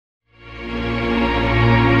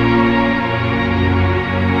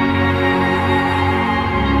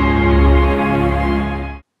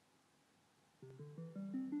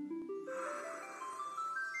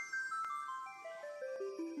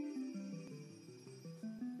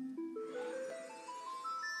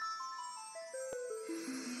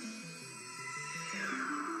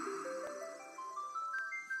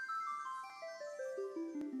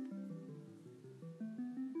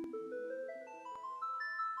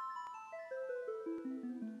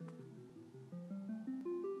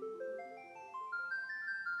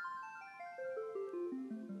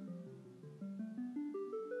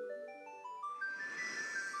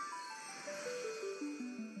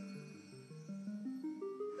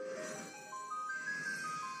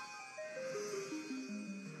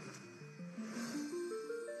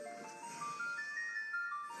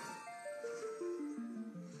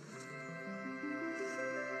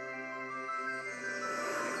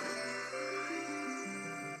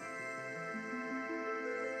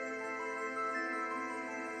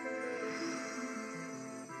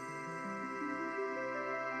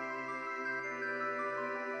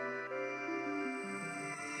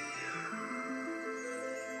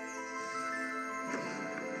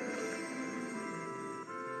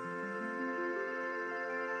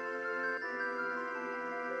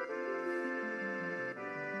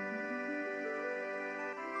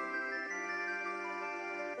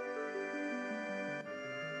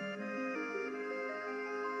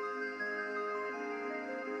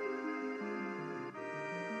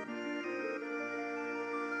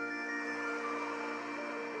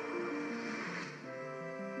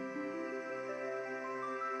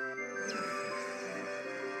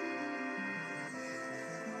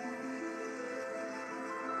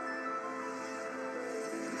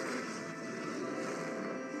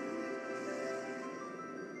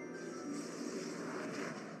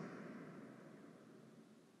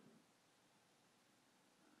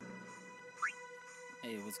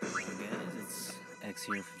Hey, what's going on, guys? It's X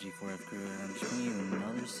here from G4F Crew, and I'm just bringing you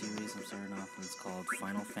another series I'm starting off with. It's called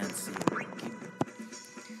Final Fantasy Keep.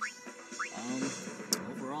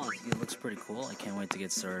 Overall, I think it looks pretty cool. I can't wait to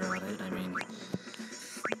get started on it. I mean,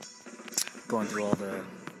 going through all the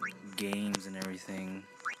games and everything,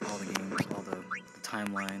 all the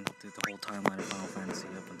timeline, through the whole timeline of Final Fantasy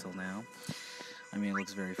up until now. I mean, it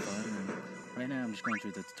looks very fun, and right now I'm just going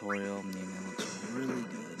through the tutorial. I mean, it looks really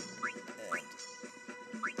good.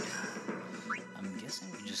 I'm guessing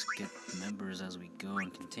we just get members as we go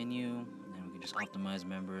and continue, and we can just optimize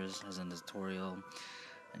members as in the tutorial,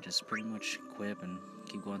 and just pretty much equip and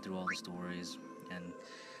keep going through all the stories. And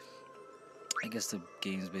I guess the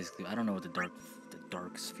game's basically, I don't know what the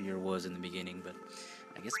dark sphere was in the beginning, but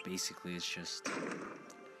I guess basically it's just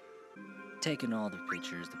taking all the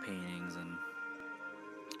pictures, the paintings, and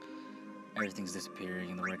everything's disappearing,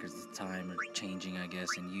 and the records at the time are changing, I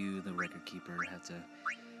guess, and you, the record keeper, have to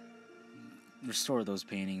restore those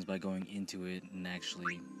paintings by going into it and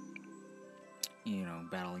actually,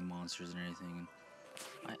 battling monsters and everything.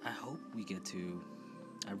 And I hope we get to,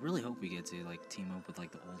 I really hope we get to, like, team up with,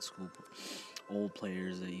 like, the old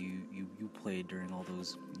players that you played during all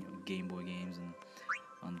those, Game Boy games and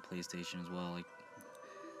on the PlayStation as well. Like,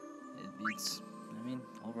 I mean,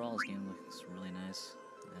 overall this game looks really nice,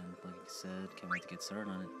 and like I said, can't wait to get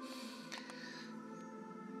started on it.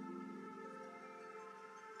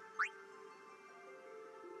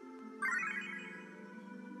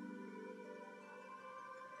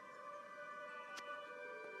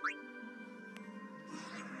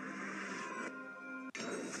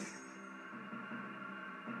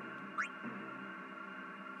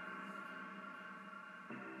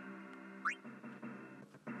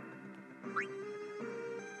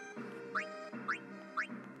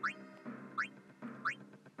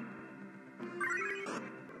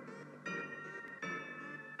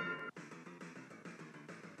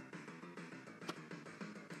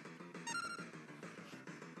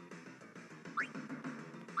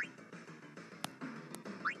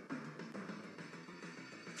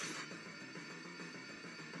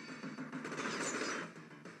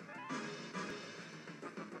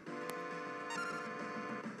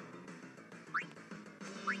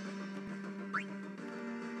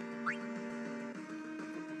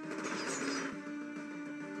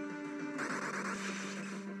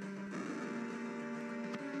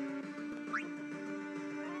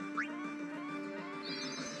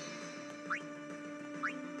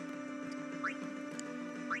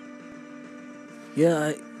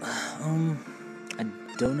 Yeah, I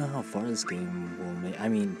don't know how far this game will make. I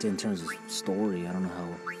mean, in terms of story, I don't know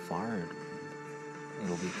how far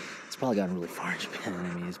it'll be. It's probably gotten really far in Japan.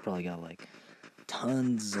 I mean, it's probably got like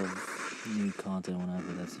tons of new content and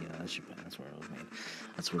whatever. That's Japan. That's where it was made.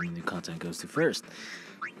 That's where the new content goes to first.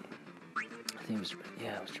 I think it was Japan.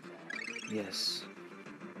 Yeah, it was Japan. Yes.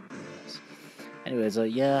 Anyways,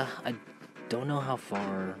 yeah, I don't know how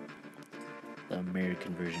far the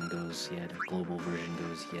American version goes yet, the global version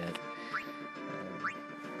goes yet.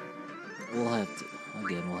 We'll have to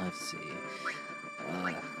see.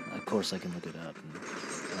 Of course, I can look it up,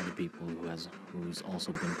 and other people who's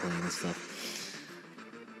also been playing this stuff.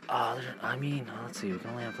 I mean, let's see, we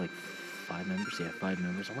can only have like 5 members. Yeah, 5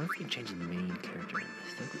 members. I wonder if we can change the main character.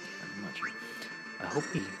 I think we can. I'm not sure.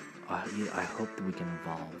 I hope that we can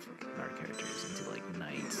evolve our characters into like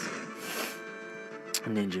knights,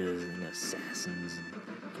 ninjas, and assassins, and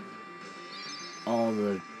all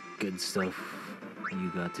the good stuff you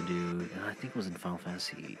got to do. And I think it was in Final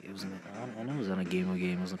Fantasy. I know it was on a Game Boy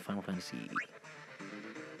game. It was in Final Fantasy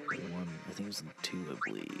 1. I think it was in 2, I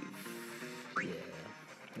believe. Yeah,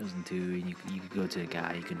 it was in 2. And you could go to a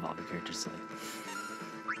guy. You could evolve your characters to like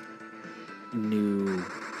new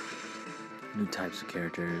types of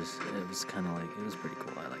characters. It was kind of like, it was pretty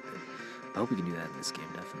cool. I liked it. I hope we can do that in this game,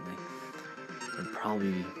 definitely. And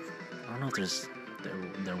probably, I don't know if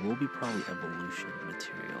there will be probably evolution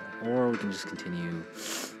material, or we can just continue,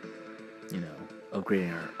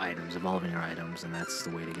 upgrading our items, evolving our items, and that's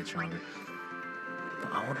the way to get stronger.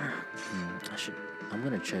 But I wonder, I'm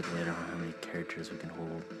gonna check later on how many characters we can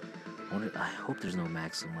hold. I hope there's no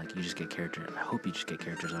maximum, like you just get I hope you just get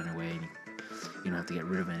characters on your way, and you don't have to get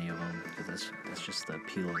rid of any of them, because that's just the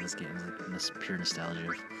appeal of this game, like this pure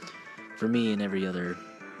nostalgia for me and every other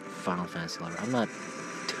Final Fantasy lover. I'm not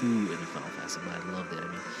too into Final Fantasy, but I loved it. I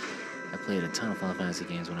mean, I played a ton of Final Fantasy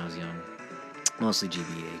games when I was young, mostly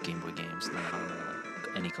GBA, Game Boy games, not on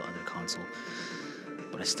any other console.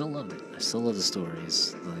 But I still loved it. I still love the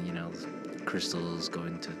stories, the crystals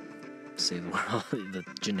going to save the world, the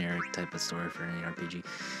generic type of story for any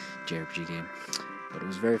JRPG game. But it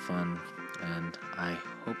was very fun, and I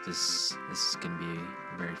hope this can be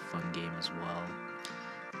a very fun game as well.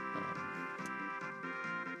 Um,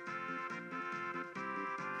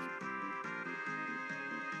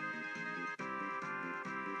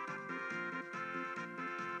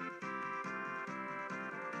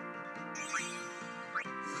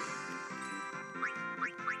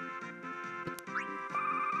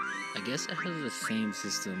 I guess it has the same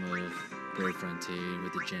system of Brave Frontier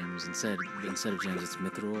with the gems. Instead of gems, it's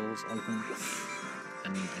mithrils. I think. I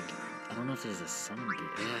mean, I don't know if there's a summon gate.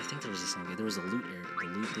 Yeah, I think there was a summon gate. There was a loot area, the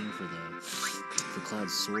loot thing for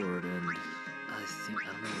Cloud's sword, and I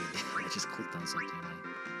don't know. I just clicked on something.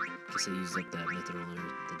 I guess I used up that mithril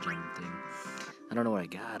or the gem thing. I don't know what I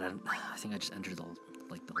got. I think I just entered the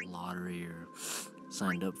lottery or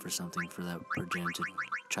signed up for something for that per gem to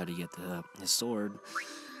try to get his sword.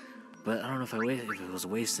 But I don't know if if it was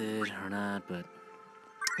wasted or not. But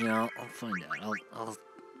you know, I'll find out. I'll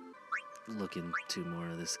look into more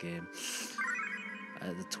of this game.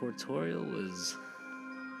 The tutorial was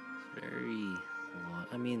very long.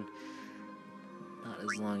 I mean, not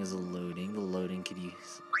as long as the loading. The loading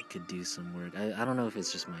could do some work. I don't know if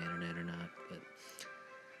it's just my internet or not, but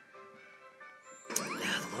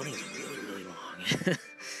yeah, the loading is really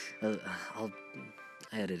long.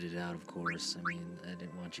 I edited it out, of course. I mean, I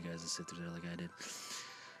didn't want you guys to sit through there like I did.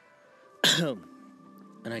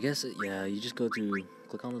 And I guess yeah, you just go through,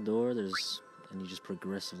 click on the door. And you just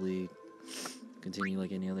progressively continue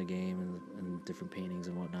like any other game and different paintings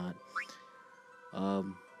and whatnot.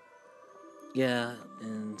 Yeah,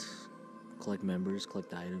 and collect members,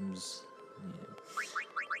 collect items.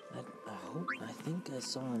 Yeah. I think I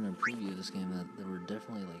saw in a preview of this game that there were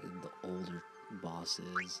definitely like the older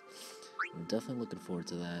bosses. I'm definitely looking forward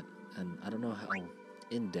to that, and I don't know how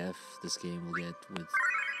in depth this game will get with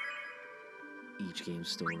each game's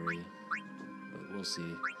story, but we'll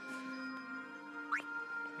see.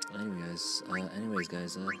 Anyways,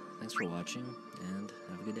 guys, thanks for watching, and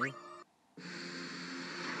have a good day.